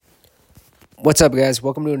What's up, guys?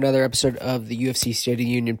 Welcome to another episode of the UFC State of the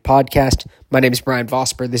Union podcast. My name is Brian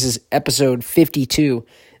Vosper. This is episode 52.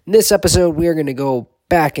 In this episode, we are going to go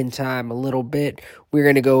back in time a little bit. We're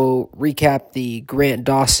going to go recap the Grant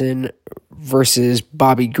Dawson versus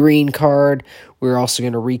Bobby Green card. We're also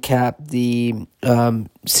going to recap the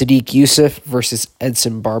Sadiq Yusuff versus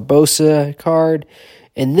Edson Barboza card.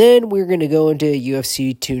 And then we're going to go into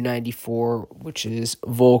UFC 294, which is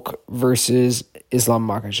Volk versus Islam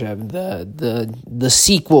Makhachev, the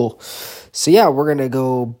sequel. So yeah, we're going to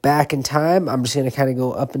go back in time. I'm just going to kind of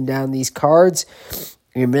go up and down these cards.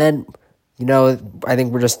 And then, I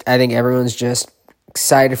think everyone's just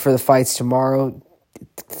excited for the fights tomorrow.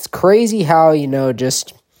 It's crazy how,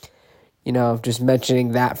 just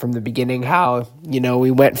mentioning that from the beginning, how,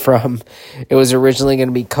 we went from, it was originally going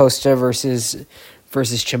to be Costa versus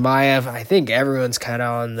Chimaev. I think everyone's kind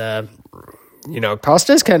of on the,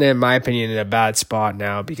 Costa's kind of, in my opinion, in a bad spot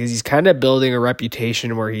now because he's kind of building a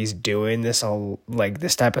reputation where he's doing this all, like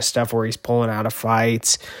this type of stuff where he's pulling out of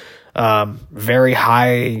fights, very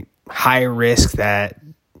high risk that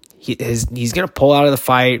he's going to pull out of the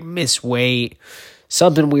fight, miss weight.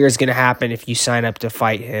 Something weird is going to happen if you sign up to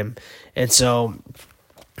fight him. And so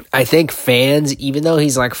I think fans, even though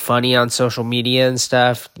he's like funny on social media and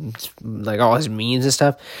stuff, like all his memes and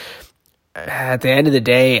stuff, at the end of the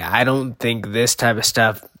day, I don't think this type of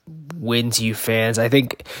stuff wins you fans. I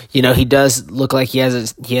think, he does look like he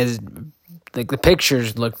has like the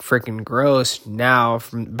pictures look freaking gross now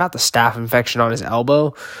from about the staph infection on his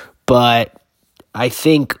elbow, but I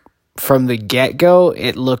think from the get-go,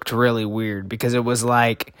 it looked really weird because it was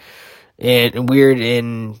like weird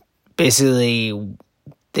in basically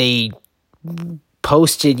they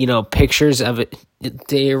posted, pictures of it.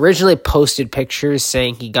 They originally posted pictures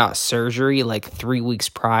saying he got surgery like 3 weeks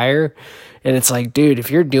prior. And it's like, dude,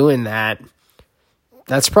 if you're doing that,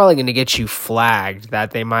 that's probably going to get you flagged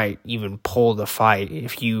that they might even pull the fight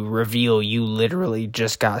if you reveal you literally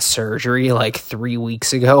just got surgery like 3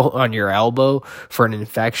 weeks ago on your elbow for an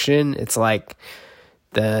infection. It's like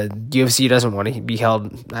the UFC doesn't want to be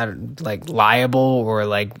held like liable, or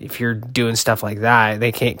like if you're doing stuff like that,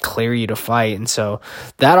 they can't clear you to fight. And so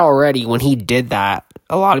that already, when he did that,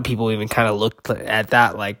 a lot of people even kind of looked at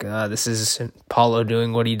that like this is Paulo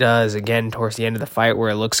doing what he does again towards the end of the fight, where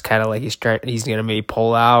it looks kind of like he's going to maybe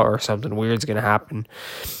pull out or something weird's going to happen.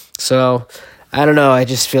 So I don't know. I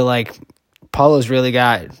just feel like Paulo's really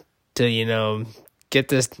got to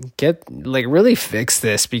really fix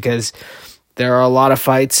this, because there are a lot of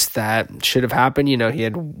fights that should have happened. He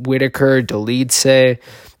had Whitaker, Dolidze,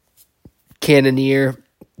 Cannonier.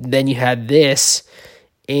 Then you had this.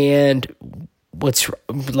 And what's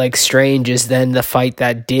like strange is then the fight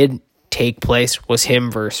that did take place was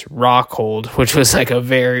him versus Rockhold, which was like a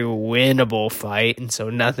very winnable fight. And so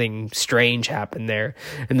nothing strange happened there.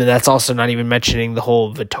 And then that's also not even mentioning the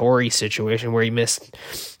whole Vettori situation where he missed.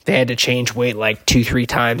 They had to change weight like 2-3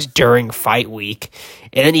 times during fight week.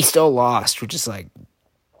 And then he still lost, which is like,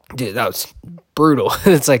 dude, that was brutal.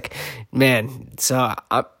 It's like, man, so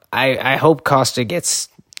I hope Costa gets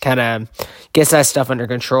that stuff under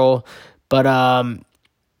control. But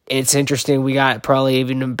it's interesting. We got probably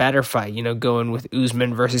even a better fight, going with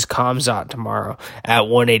Usman versus Khamzat tomorrow at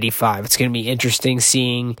 185. It's going to be interesting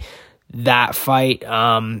seeing that fight.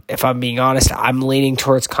 If I'm being honest, I'm leaning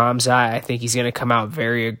towards Khamzat. I think he's going to come out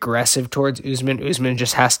very aggressive towards Usman. Usman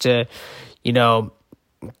just has to,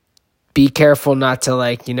 be careful not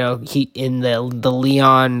to he in the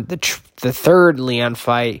Leon, the third Leon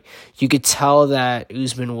fight, you could tell that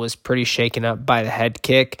Usman was pretty shaken up by the head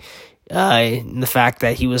kick. And the fact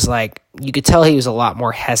that he was you could tell he was a lot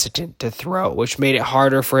more hesitant to throw, which made it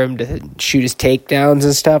harder for him to shoot his takedowns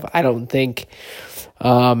and stuff. I don't think,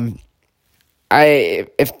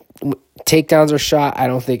 if takedowns are shot, I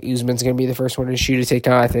don't think Usman's going to be the first one to shoot a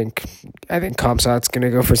takedown. I think Khamzat's going to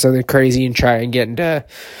go for something crazy and try and get into,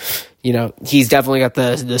 he's definitely got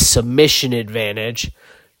the submission advantage,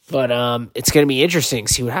 but it's going to be interesting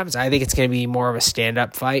to see what happens. I think it's going to be more of a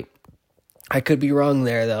stand-up fight. I could be wrong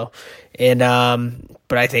there though. And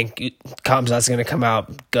but I think Khamzat's going to come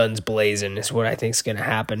out guns blazing is what I think is going to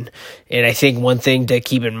happen. And I think one thing to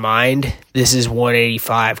keep in mind, this is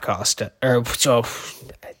 185 Costa.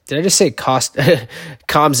 Did I just say Costa?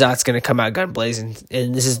 Khamzat's going to come out gun blazing.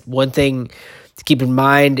 And this is one thing to keep in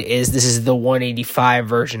mind, is this is the 185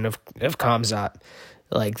 version of Khamzat.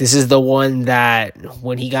 Like, this is the one that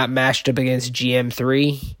when he got matched up against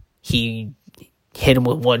GM3, he hit him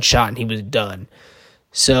with one shot and he was done.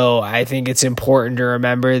 So I think it's important to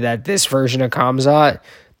remember that this version of Khamzat,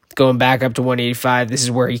 going back up to 185, this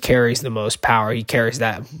is where he carries the most power. He carries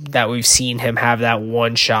that we've seen him have that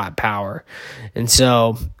one-shot power. And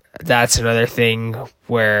so that's another thing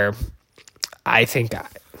where I think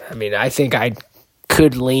I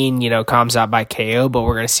could lean, Khamzat by KO, but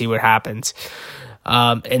we're going to see what happens.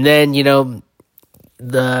 And then,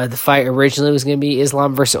 the fight originally was going to be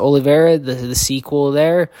Islam versus Oliveira, the sequel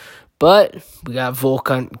there. But we got Volk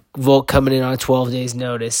coming in on 12 days'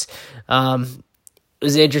 notice. It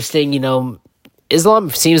was interesting, Islam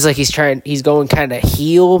seems like he's going kind of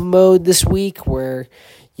heel mode this week where,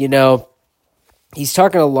 he's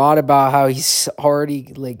talking a lot about how he's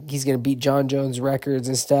already, he's going to beat John Jones' records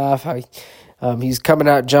and stuff. How he's coming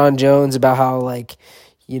out John Jones about how,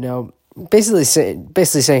 basically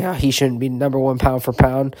saying how he shouldn't be number one pound for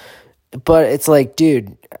pound. But it's like,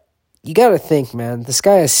 dude, you got to think, man, this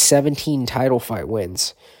guy has 17 title fight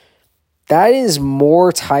wins. That is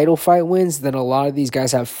more title fight wins than a lot of these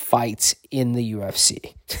guys have fights in the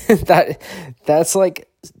UFC.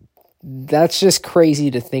 That's just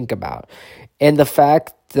crazy to think about. And the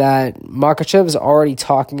fact that Makhachev is already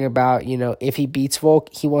talking about, if he beats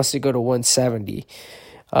Volk, he wants to go to 170.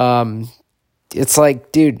 It's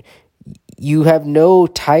like, dude, you have no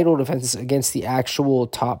title defenses against the actual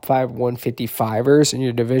top 5 155ers in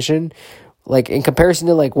your division. In comparison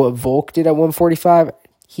to what Volk did at 145,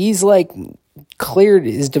 he's cleared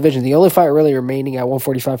his division. The only fight really remaining at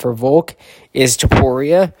 145 for Volk is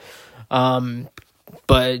Topuria.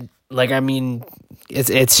 But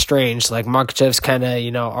it's strange. Makhachev's kind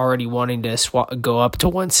of, already wanting to go up to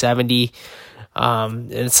 170.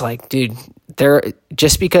 And it's like, dude,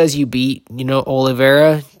 just because you beat,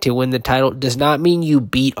 Oliveira to win the title does not mean you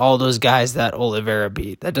beat all those guys that Oliveira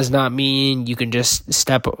beat. That does not mean you can just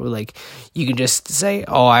you can just say,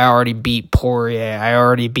 oh, I already beat Poirier, I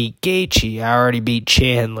already beat Gaethje, I already beat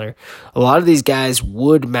Chandler. A lot of these guys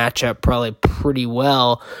would match up probably pretty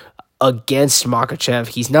well against Makhachev.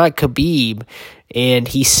 He's not Khabib, and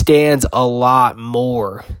he stands a lot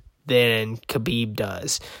more than Khabib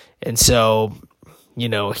does. And so,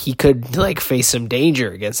 he could face some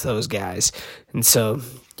danger against those guys. And so,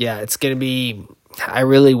 yeah, it's going to be, I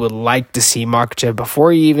really would like to see Makhachev,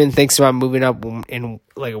 before he even thinks about moving up in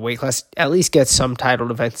a weight class, at least get some title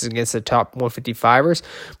defenses against the top 155ers.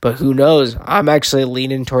 But who knows? I'm actually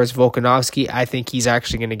leaning towards Volkanovski. I think he's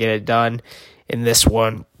actually going to get it done in this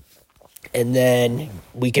one. And then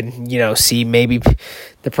we can, see maybe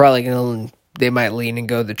they might lean and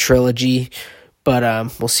go the trilogy. But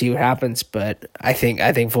we'll see what happens. But I think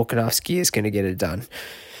Volkanovski is going to get it done.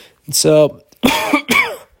 And so,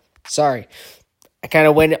 sorry, I kind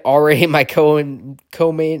of went already my co-main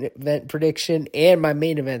event prediction and my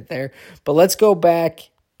main event there. But let's go back,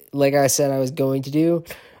 like I said I was going to do.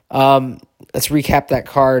 Let's recap that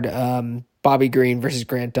card. Bobby Green versus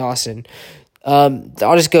Grant Dawson.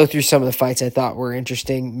 I'll just go through some of the fights I thought were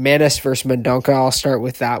interesting. Manis versus Mendonca, I'll start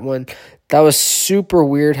with that one. That was super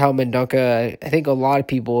weird how Mendonca, I think a lot of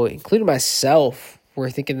people, including myself, were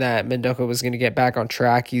thinking that Mendonca was going to get back on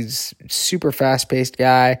track. He's a super fast-paced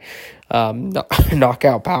guy,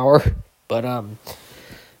 knockout power. But I'm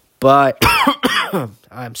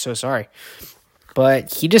so sorry.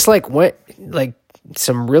 But he just went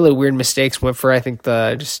some really weird mistakes. Went for, I think,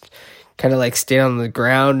 just kind of stayed on the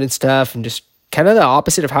ground and stuff, and just kind of the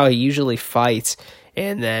opposite of how he usually fights.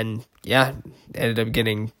 And then, yeah, ended up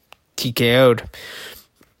getting TKO'd.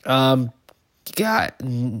 Got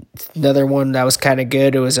another one that was kind of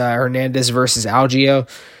good. It was Hernandez versus Algeo.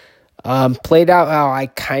 Played out how I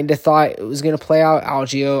kind of thought it was going to play out.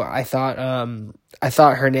 Algeo, I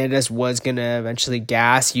thought Hernandez was going to eventually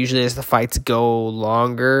gas. Usually as the fights go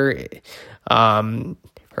longer,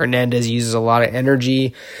 Hernandez uses a lot of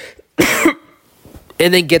energy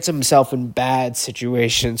and then gets himself in bad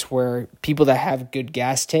situations where people that have good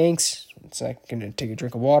gas tanks, it's like going to take a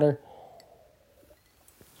drink of water.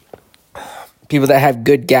 People that have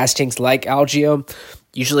good gas tanks like Algeo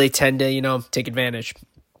usually tend to, take advantage.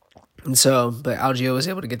 And so, but Algeo was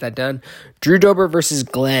able to get that done. Drew Dober versus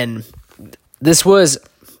Glenn. This was,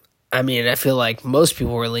 I feel like most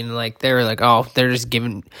people were leaning they were oh, they're just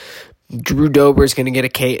giving Drew Dober's going to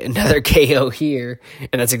get another KO here,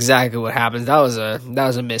 and that's exactly what happens. That was a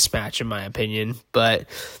mismatch in my opinion, but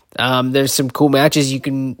there's some cool matches you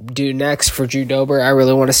can do next for Drew Dober. I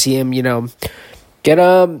really want to see him, get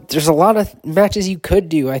there's a lot of matches you could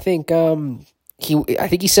do. I think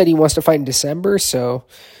he said he wants to fight in December, so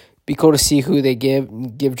it'd be cool to see who they give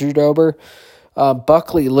Drew Dober.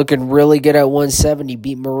 Buckley looking really good at 170,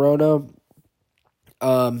 beat Morono.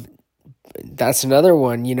 That's another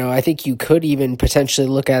one. I think you could even potentially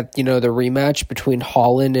look at, the rematch between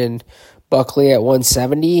Holland and Buckley at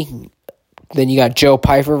 170. Then you got Joe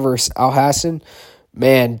Pyfer versus Al Hassan.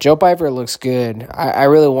 Man, Joe Pyfer looks good. I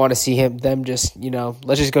really want to see them just,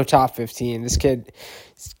 let's just go top 15. This kid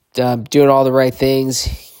is doing all the right things.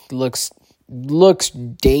 He looks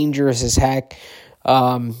dangerous as heck.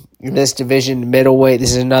 In this division, middleweight,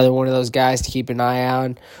 this is another one of those guys to keep an eye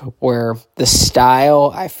on where the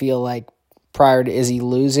style, I feel like prior to Izzy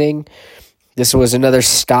losing, this was another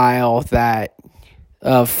style that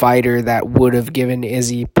fighter that would have given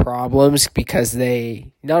Izzy problems because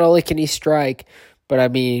not only can he strike, but I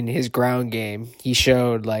mean his ground game. He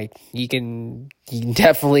showed like he can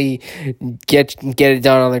definitely get it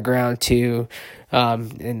done on the ground too,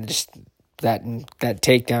 and just that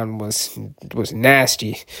takedown was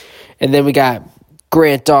nasty. And then we got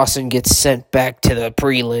Grant Dawson gets sent back to the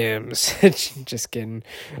prelims. Just kidding.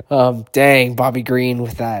 Dang, Bobby Green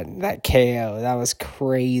with that KO. That was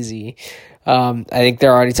crazy. I think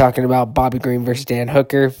they're already talking about Bobby Green versus Dan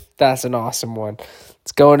Hooker. That's an awesome one.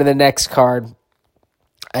 Let's go into the next card.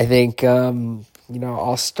 I think,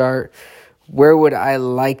 I'll start. Where would I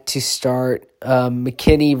like to start?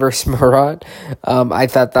 McKinney versus Murat. I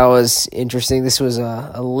thought that was interesting. This was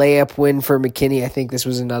a layup win for McKinney. I think this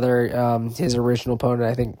was another, his original opponent,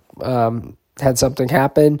 I think, had something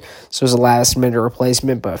happen. So it was a last-minute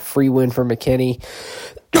replacement, but free win for McKinney.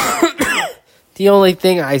 The only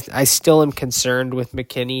thing I still am concerned with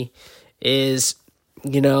McKinney is,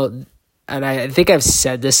 and I think I've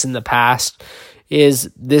said this in the past,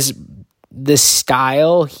 is this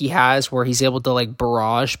style he has where he's able to like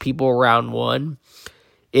barrage people round one.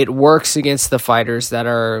 It works against the fighters that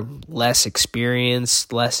are less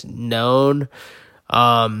experienced, less known.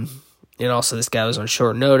 And also this guy was on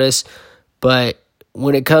short notice. But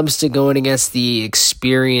when it comes to going against the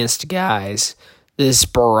experienced guys, this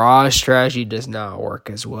barrage strategy does not work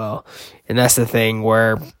as well. And that's the thing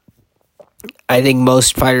where I think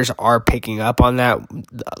most fighters are picking up on that.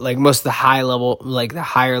 Like most of the higher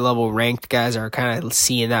level ranked guys are kind of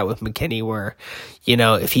seeing that with McKinney where,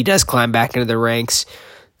 if he does climb back into the ranks,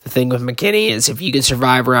 the thing with McKinney is if you can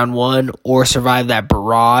survive round one or survive that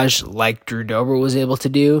barrage like Drew Dober was able to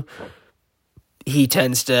do, he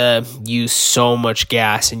tends to use so much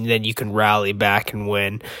gas and then you can rally back and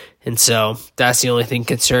win. And so that's the only thing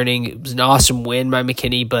concerning. It was an awesome win by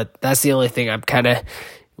McKinney, but that's the only thing I'm kind of,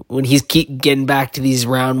 when he's keep getting back to these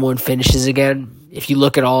round one finishes again, if you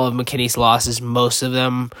look at all of McKinney's losses, most of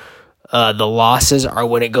them, the losses are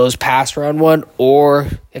when it goes past round one or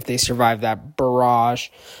if they survive that barrage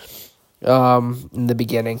in the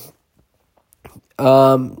beginning.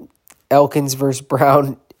 Elkins versus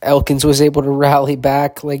Brown. Elkins was able to rally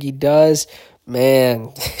back like he does. Man,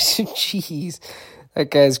 jeez, that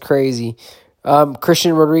guy's crazy.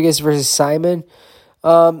 Christian Rodriguez versus Simon.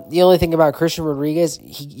 The only thing about Christian Rodriguez,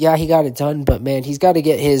 he got it done, but man, he's got to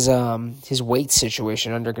get his weight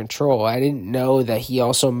situation under control. I didn't know that he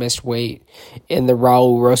also missed weight in the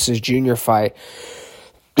Raul Rosas Jr. fight.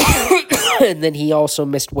 And then he also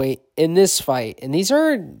missed weight in this fight. And these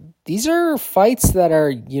are fights that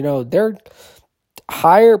are, they're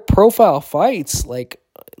higher profile fights. Like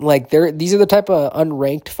these are the type of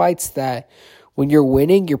unranked fights that when you're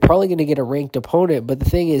winning, you're probably going to get a ranked opponent. But the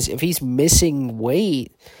thing is, if he's missing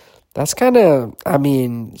weight, that's kind of,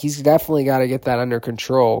 he's definitely got to get that under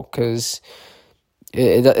control because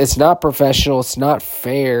it's not professional. It's not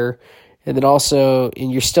fair. And then also, and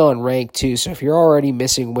you're still unranked too. So if you're already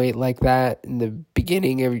missing weight like that in the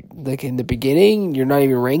beginning, you're not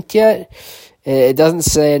even ranked yet. It doesn't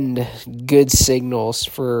send good signals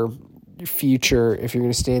for your future if you're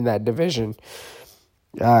going to stay in that division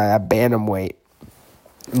at bantamweight.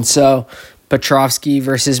 And so, Petrovsky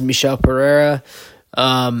versus Michel Pereira.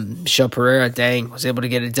 Michel Pereira, was able to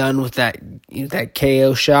get it done with that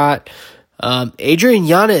KO shot. Adrian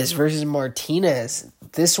Yanez versus Martinez.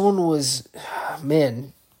 This one was,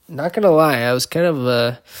 not going to lie, I was kind of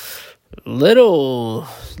a little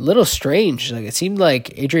strange. Like, it seemed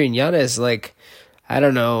like Adrian Yanez, leg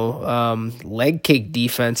kick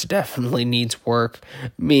defense definitely needs work.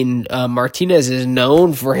 Martinez is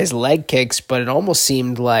known for his leg kicks, but it almost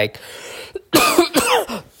seemed like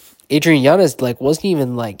Adrian Yanez, wasn't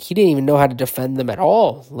even, he didn't even know how to defend them at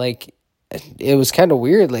all. It was kind of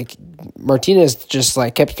weird. Martinez just,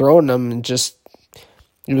 kept throwing them and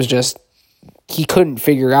he couldn't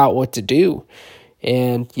figure out what to do.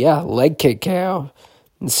 And, leg kick KO.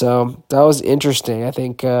 And so that was interesting. I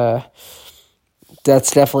think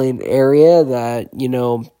that's definitely an area that,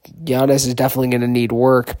 Giannis is definitely going to need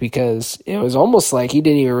work because it was almost like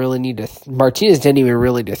Martinez didn't even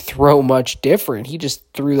really to throw much different. He just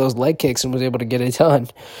threw those leg kicks and was able to get it done.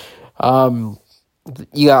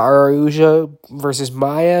 You got Araujo versus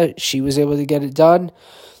Maya. She was able to get it done.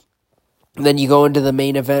 And then you go into the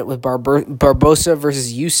main event with Barboza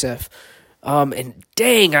versus Yusuff. And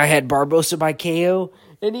dang, I had Barboza by KO,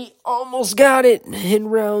 and he almost got it in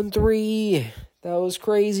round 3. That was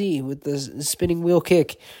crazy with the spinning wheel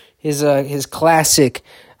kick. His classic.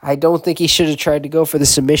 I don't think he should have tried to go for the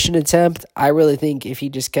submission attempt. I really think if he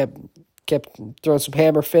just kept throwing some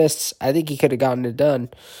hammer fists, I think he could have gotten it done.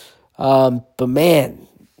 But man,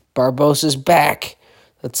 Barboza's back.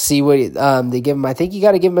 Let's see what they give him. I think you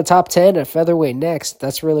got to give him a top 10 at featherweight next.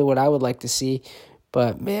 That's really what I would like to see.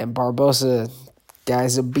 But man, Barboza,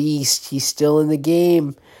 guy's a beast. He's still in the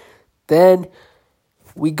game. Then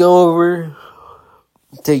we go over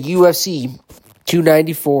to UFC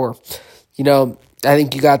 294. I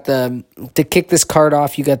think you got to kick this card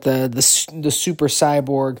off. You got the super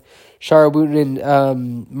cyborg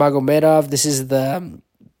Sharabutin Magomedov. This is the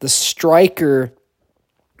striker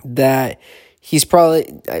that he's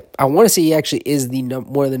probably. I want to say he actually is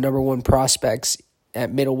one of the number one prospects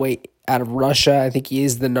at middleweight out of Russia. I think he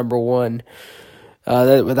is the number one.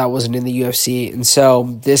 That wasn't in the UFC. And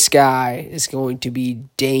so this guy is going to be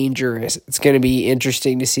dangerous. It's going to be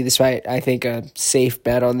interesting to see this fight. I think a safe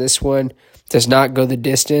bet on this one. Does not go the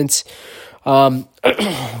distance.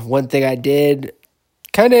 One thing I did,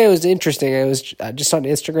 it was interesting. I was just on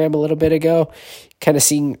Instagram a little bit ago,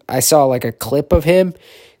 I saw like a clip of him.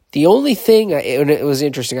 The only thing, and it was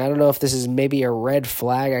interesting, I don't know if this is maybe a red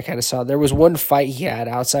flag. I kind of saw there was one fight he had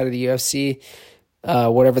outside of the UFC,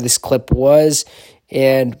 whatever this clip was,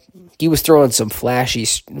 and he was throwing some flashy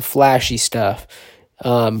stuff.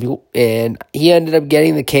 And he ended up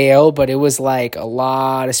getting the KO, but it was like a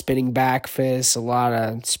lot of spinning back fists, a lot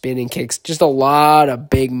of spinning kicks, just a lot of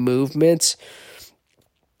big movements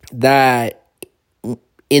that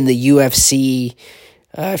in the UFC,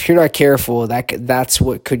 if you're not careful, that's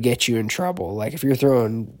what could get you in trouble. Like if you're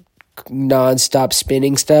throwing nonstop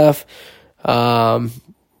spinning stuff,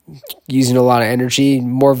 using a lot of energy,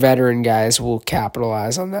 more veteran guys will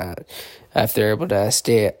capitalize on that if they're able to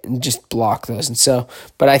stay and just block those. And so,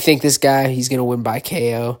 but I think this guy, he's going to win by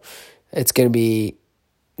KO. That's going to be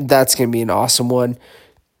an awesome one.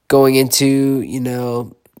 Going into,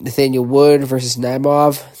 Nathaniel Wood versus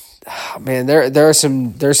Naimov. Oh, man, there are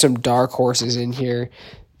some dark horses in here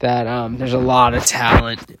that there's a lot of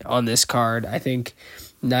talent on this card. I think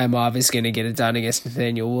Naimov is going to get it done against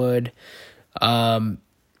Nathaniel Wood.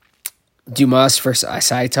 Dumas versus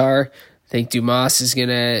Isaitar. I think Dumas is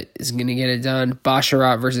gonna get it done.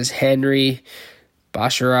 Basharat versus Henry.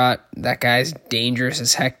 Basharat, that guy's dangerous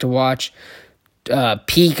as heck to watch.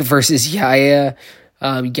 Peak versus Yaya.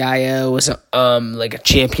 Yaya was like a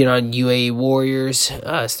champion on UAE Warriors.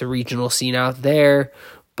 It's the regional scene out there.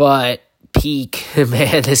 But Peak,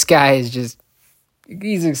 man, this guy is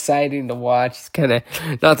he's exciting to watch. He's kind of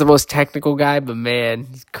not the most technical guy, but man,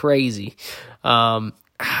 he's crazy.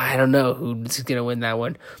 I don't know who's going to win that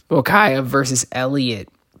one. Makhachev versus Elliott.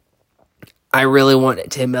 I really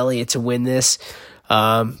want Tim Elliott to win this.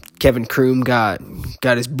 Kevin Kroom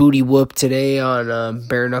got his booty whooped today on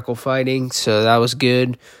bare knuckle fighting, so that was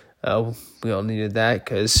good. We all needed that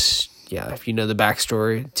because, if you know the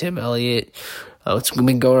backstory, Tim Elliott, it's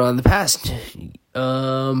been going on the past,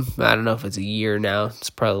 I don't know if it's a year now.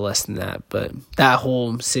 It's probably less than that, but that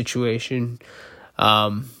whole situation,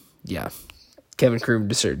 Kevin Kroom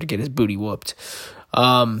deserved to get his booty whooped.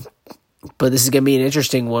 But this is going to be an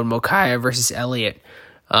interesting one, Makhachev versus Elliott.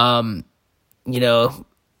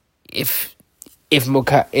 If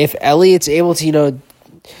Elliott's able to,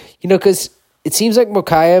 because it seems like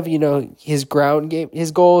Makhachev, his ground game,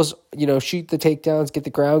 his goal is, shoot the takedowns, get the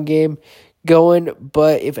ground game going.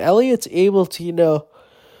 But if Elliott's able to,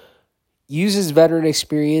 use his veteran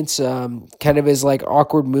experience, kind of his like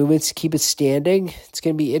awkward movements to keep it standing, it's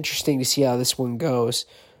going to be interesting to see how this one goes.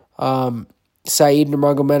 Saeed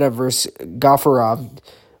Nurmagomedov versus Gafurov.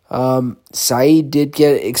 Saeed did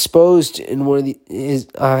get exposed in one of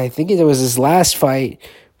I think it was his last fight,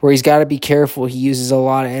 where he's got to be careful. He uses a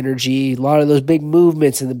lot of energy, a lot of those big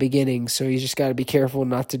movements in the beginning, so he's just got to be careful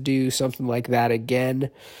not to do something like that again.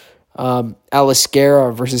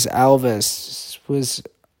 Alisquera versus Alves was,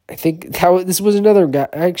 I think this was another guy.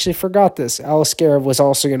 I actually forgot this. Alisquera was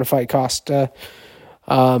also going to fight Costa.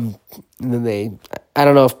 And then I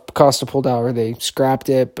don't know if Costa pulled out or they scrapped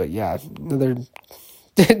it, but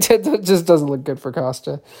it just doesn't look good for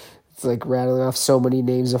Costa. It's like rattling off so many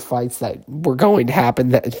names of fights that were going to happen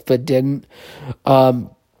but didn't. I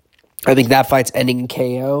think that fight's ending in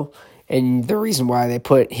KO. And the reason why they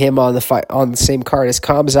put him on the fight on the same card as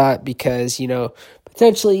Khamzat, because,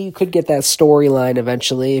 Potentially, you could get that storyline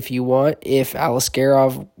eventually if you want. If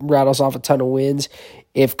Aliskerov rattles off a ton of wins,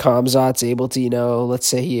 if Khamzat's able to, let's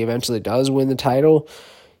say he eventually does win the title,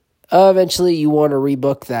 eventually you want to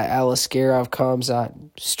rebook that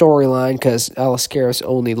Aliskerov-Khamzat storyline because Aliskerov's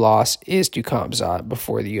only loss is to Khamzat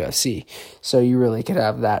before the UFC. So you really could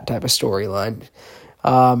have that type of storyline.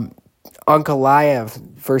 Ankalaev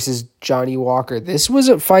versus Johnny Walker. This was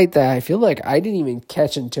a fight that I feel like I didn't even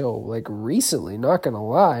catch until recently, not going to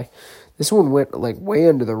lie. This one went way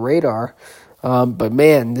under the radar. But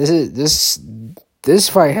man, this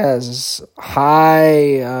fight has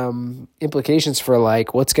high implications for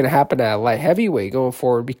what's going to happen at light heavyweight going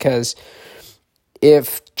forward, because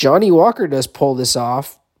if Johnny Walker does pull this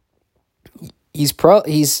off, you're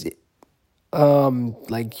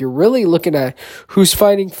really looking at who's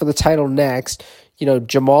fighting for the title next.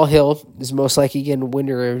 Jamal Hill is most likely getting a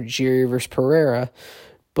winner of Jiri versus Pereira.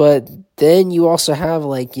 But then you also have,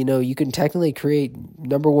 you can technically create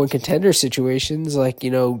number one contender situations,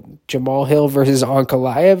 Jamal Hill versus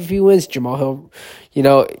Ankalaev if he wins. Jamal Hill,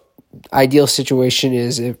 ideal situation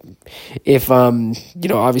is if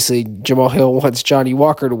obviously Jamal Hill wants Johnny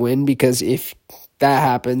Walker to win, because if that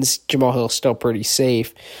happens, Jamal Hill's still pretty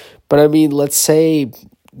safe. But I mean, let's say,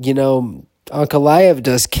 Ankalaev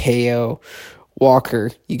does KO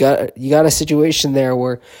Walker. You got a situation there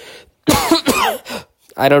where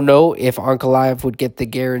I don't know if Ankalaev would get the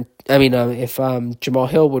guarantee. I mean, if Jamal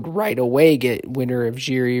Hill would right away get winner of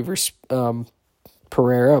Jiri versus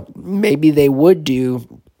Pereira, maybe they would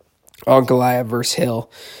do Ankalaev versus Hill,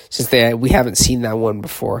 since we haven't seen that one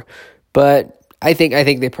before. But I think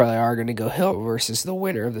they probably are going to go Hill versus the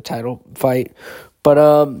winner of the title fight. But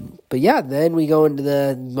yeah, then we go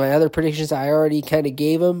into my other predictions. I already kind of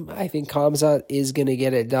gave them. I think Khamzat is going to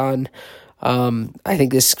get it done. I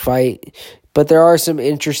think this fight, but there are some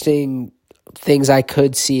interesting things I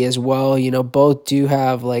could see as well. Both do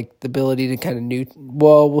have the ability to kind of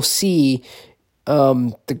we'll see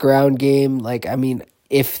the ground game.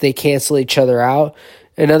 If they cancel each other out.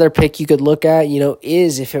 Another pick you could look at,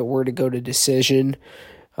 is if it were to go to decision.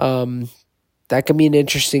 That could be an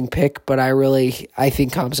interesting pick, but I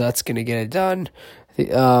think Khamzat's going to get it done.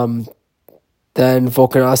 Then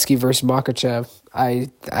Volkanovski versus Makhachev. I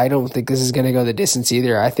don't think this is going to go the distance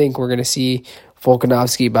either. I think we're going to see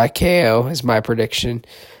Volkanovski by KO is my prediction.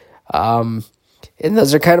 And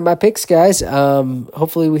those are kind of my picks, guys.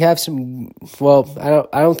 Hopefully we have some. Well,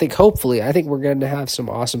 I don't think hopefully. I think we're going to have some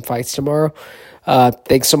awesome fights tomorrow.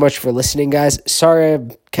 Thanks so much for listening, guys. Sorry,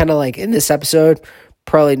 I'm kind of in this episode.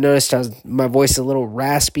 Probably noticed my voice a little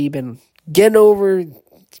raspy. Been getting over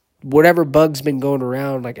whatever bug's been going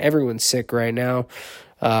around. Everyone's sick right now.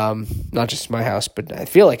 Not just my house, but I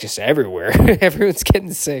feel just everywhere. Everyone's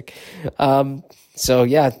getting sick. So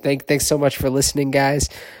yeah, thanks so much for listening, guys.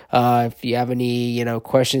 If you have any,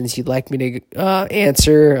 questions you'd like me to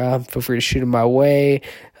answer, feel free to shoot them my way.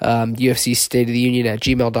 UFC State of the Union at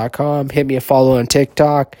gmail.com. Hit me a follow on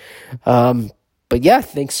TikTok. But yeah,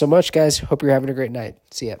 thanks so much, guys. Hope you're having a great night.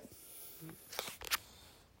 See ya.